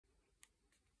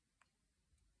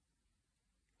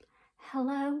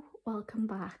Hello, welcome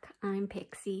back. I'm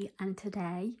Pixie and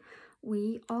today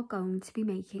we are going to be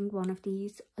making one of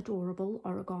these adorable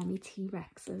origami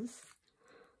T-Rexes.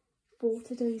 For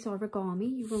today's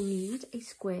origami you will need a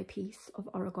square piece of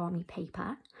origami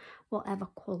paper, whatever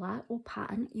colour or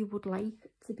pattern you would like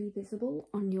to be visible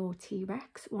on your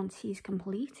T-Rex. Once he's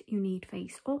complete you need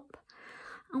face up,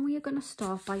 and we are going to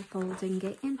start by folding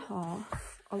it in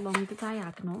half along the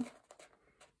diagonal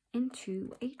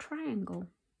into a triangle.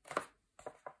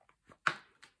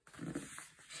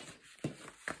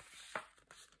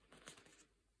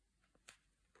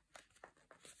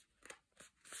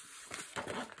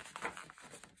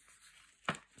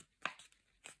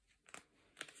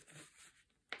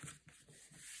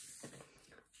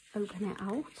 Open it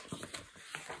out,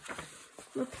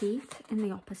 repeat in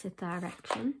the opposite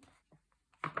direction.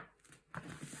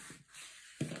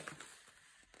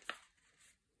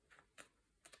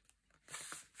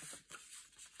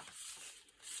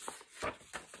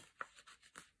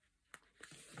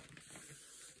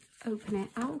 Open it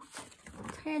out,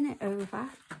 turn it over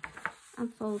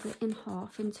and fold it in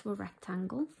half into a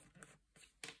rectangle.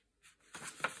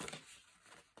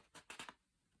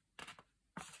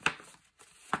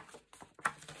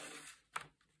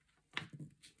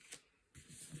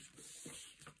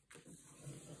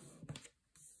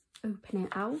 Open it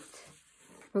out,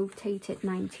 rotate it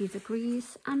 90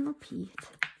 degrees and repeat.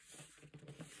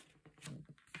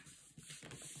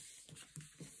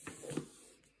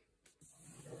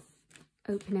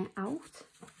 Open it out,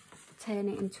 turn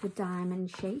it into a diamond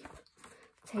shape.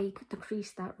 Take the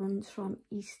crease that runs from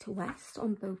east to west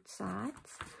on both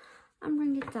sides and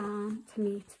bring it down to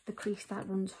meet the crease that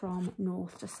runs from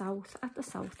north to south at the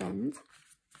south end.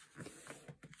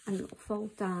 And it'll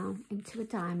fold down into a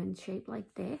diamond shape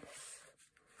like this.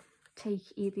 Take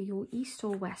either your east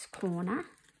or west corner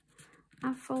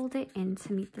and fold it in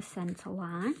to meet the centre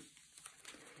line,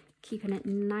 keeping it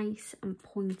nice and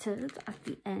pointed at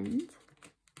the end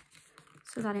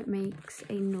so that it makes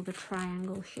another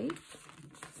triangle shape.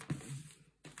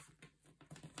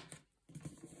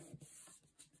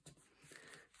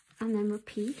 And then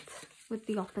repeat with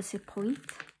the opposite point.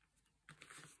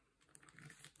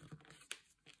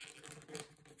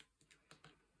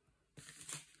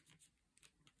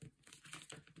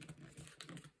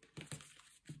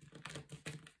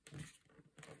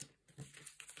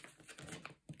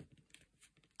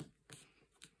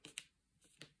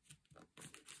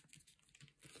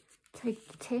 Take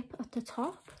the tip at the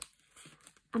top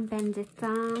and bend it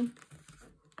down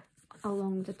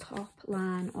along the top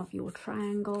line of your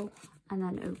triangle and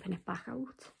then open it back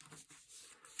out.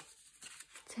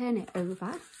 Turn it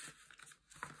over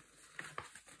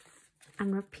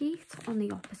and repeat on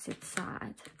the opposite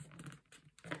side.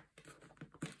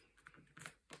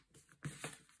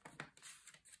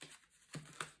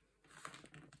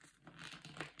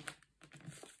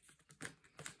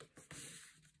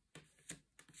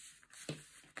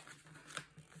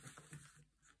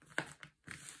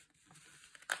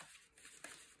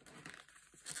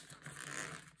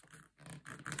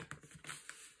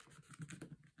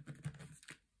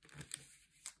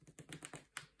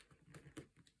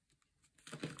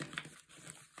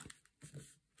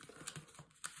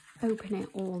 Open it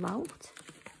all out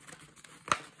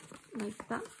like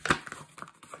that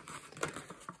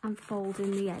and fold in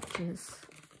the edges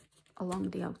along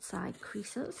the outside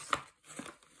creases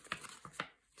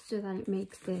so that it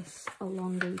makes this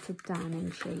elongated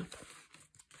diamond shape.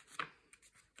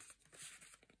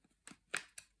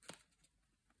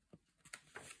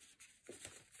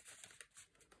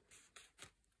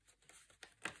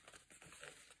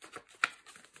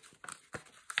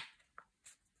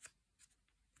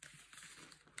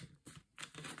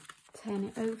 Turn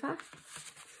it over,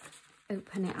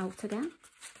 open it out again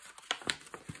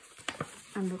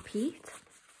and repeat.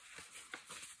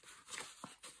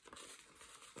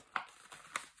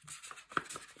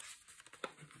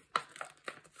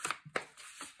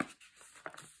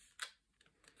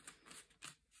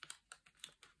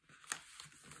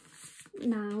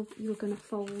 Now you're going to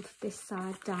fold this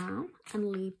side down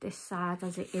and leave this side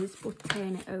as it is, but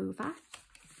turn it over.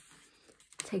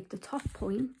 Take the top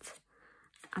point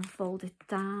and fold it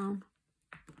down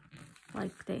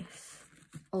like this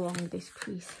along this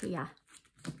crease here.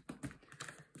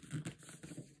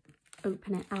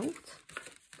 Open it out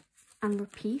and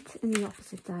repeat in the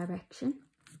opposite direction.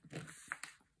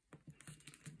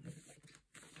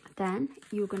 Then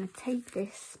you're going to take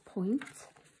this point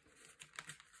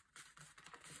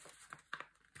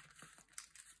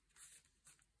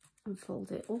and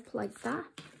fold it up like that.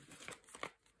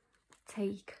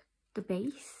 Take the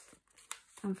base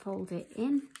and fold it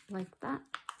in like that.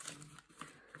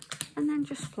 And then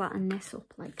just flatten this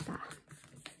up like that.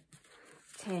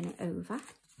 Turn it over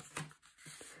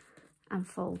and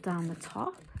fold down the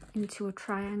top into a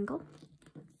triangle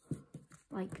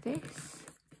like this.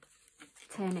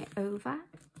 Turn it over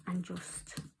and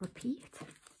just repeat.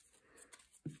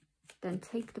 Then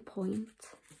take the point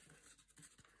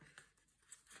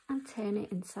and turn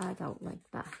it inside out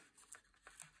like that.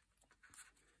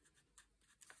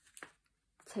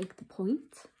 Take the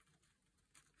point,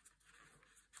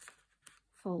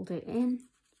 fold it in,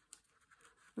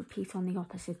 repeat on the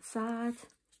opposite side,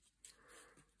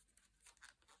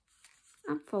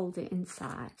 and fold it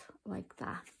inside like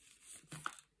that.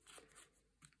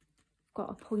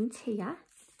 Got a point here.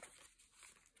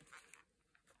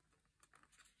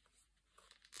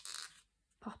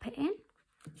 Pop it in,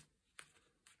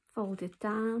 fold it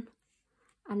down,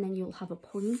 and then you'll have a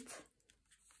point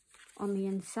on the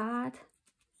inside.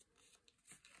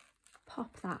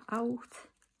 Pop that out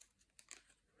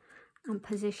and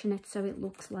position it so it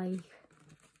looks like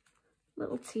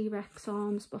little T-Rex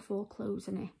arms before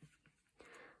closing it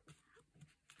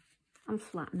and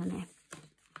flattening it.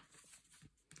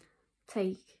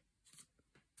 Take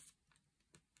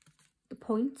the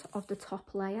point of the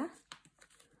top layer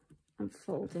and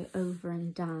fold it over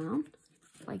and down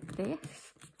like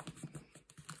this.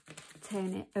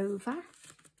 Turn it over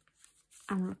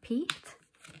and repeat.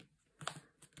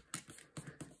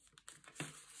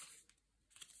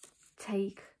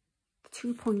 Take the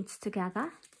 2 points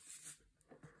together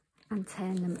and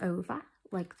turn them over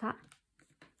like that.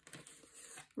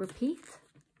 Repeat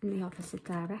in the opposite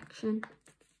direction.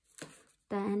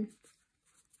 Then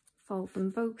fold them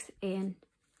both in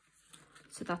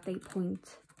so that they point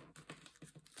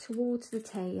towards the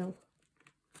tail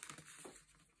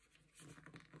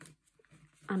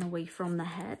and away from the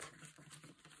head.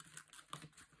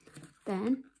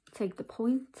 Then take the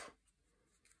point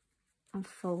and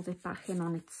fold it back in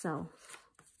on itself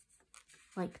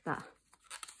like that.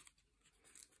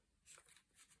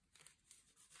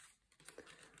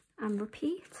 And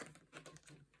repeat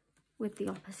with the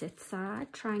opposite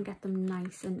side. Try and get them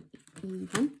nice and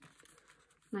even,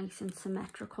 nice and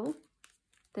symmetrical.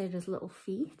 They're his little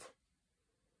feet.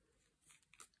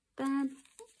 Then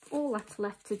all that's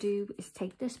left to do is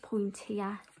take this point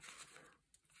here,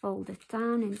 fold it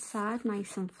down inside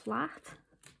nice and flat,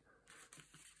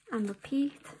 and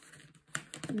repeat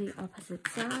on the opposite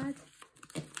side.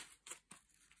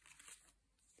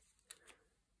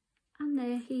 And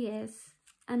there he is,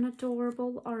 an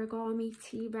adorable origami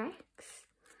T-Rex.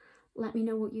 Let me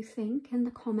know what you think in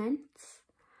the comments.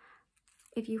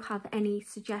 If you have any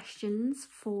suggestions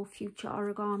for future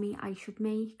origami I should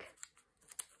make,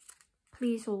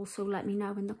 please also let me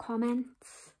know in the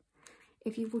comments.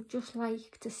 If you would just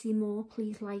like to see more,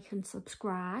 please like and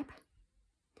subscribe.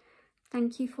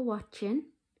 Thank you for watching.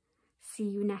 See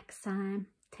you next time.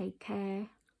 Take care.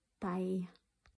 Bye.